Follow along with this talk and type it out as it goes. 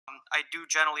I do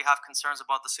generally have concerns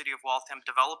about the city of Waltham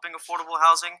developing affordable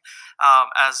housing.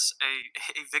 As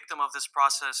a victim of this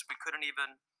process, we couldn't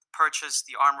even purchase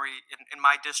the Armory in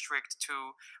my district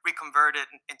to reconvert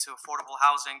it into affordable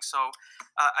housing. So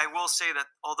I will say that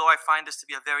although I find this to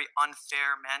be a very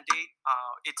unfair mandate,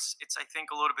 it's I think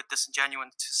a little bit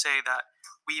disingenuous to say that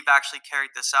we've actually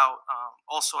carried this out.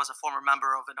 Also, as a former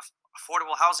member of an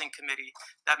affordable housing committee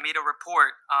that made a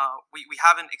report, we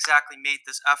haven't exactly made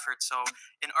this effort. So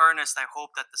in earnest, I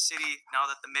hope that the city, now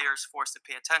that the mayor is forced to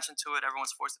pay attention to it,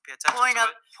 everyone's forced to pay attention to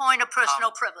it. Point of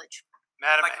personal privilege.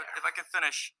 Madam Mayor. If I can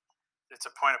finish. It's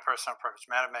a point of personal privilege.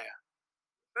 Madam Mayor.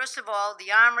 First of all,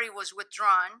 the Armory was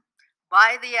withdrawn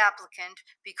by the applicant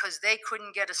because they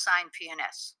couldn't get a signed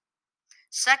P&S.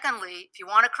 Secondly, if you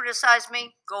want to criticize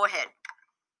me, go ahead.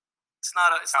 It's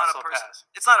not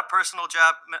a personal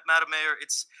jab, Madam Mayor. You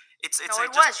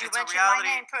mentioned my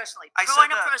name personally.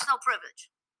 Point of personal privilege.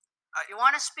 If you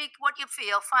want to speak what you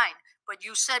feel, fine. But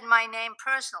you said my name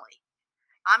personally.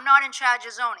 I'm not in charge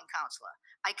of zoning, Councilor.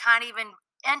 I can't even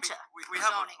enter. We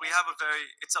have a very.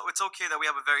 It's okay that we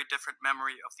have a very different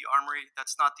memory of the Armory.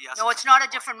 That's not the essence. No, it's not a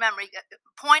different memory.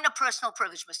 Point of personal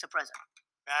privilege, Mr. President.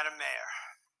 Madam Mayor.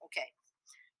 Okay.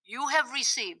 You have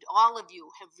received, all of you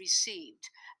have received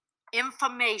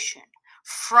information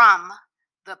from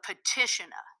the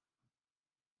petitioner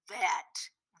that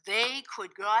they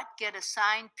could not get a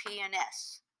signed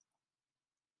P&S,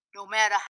 no matter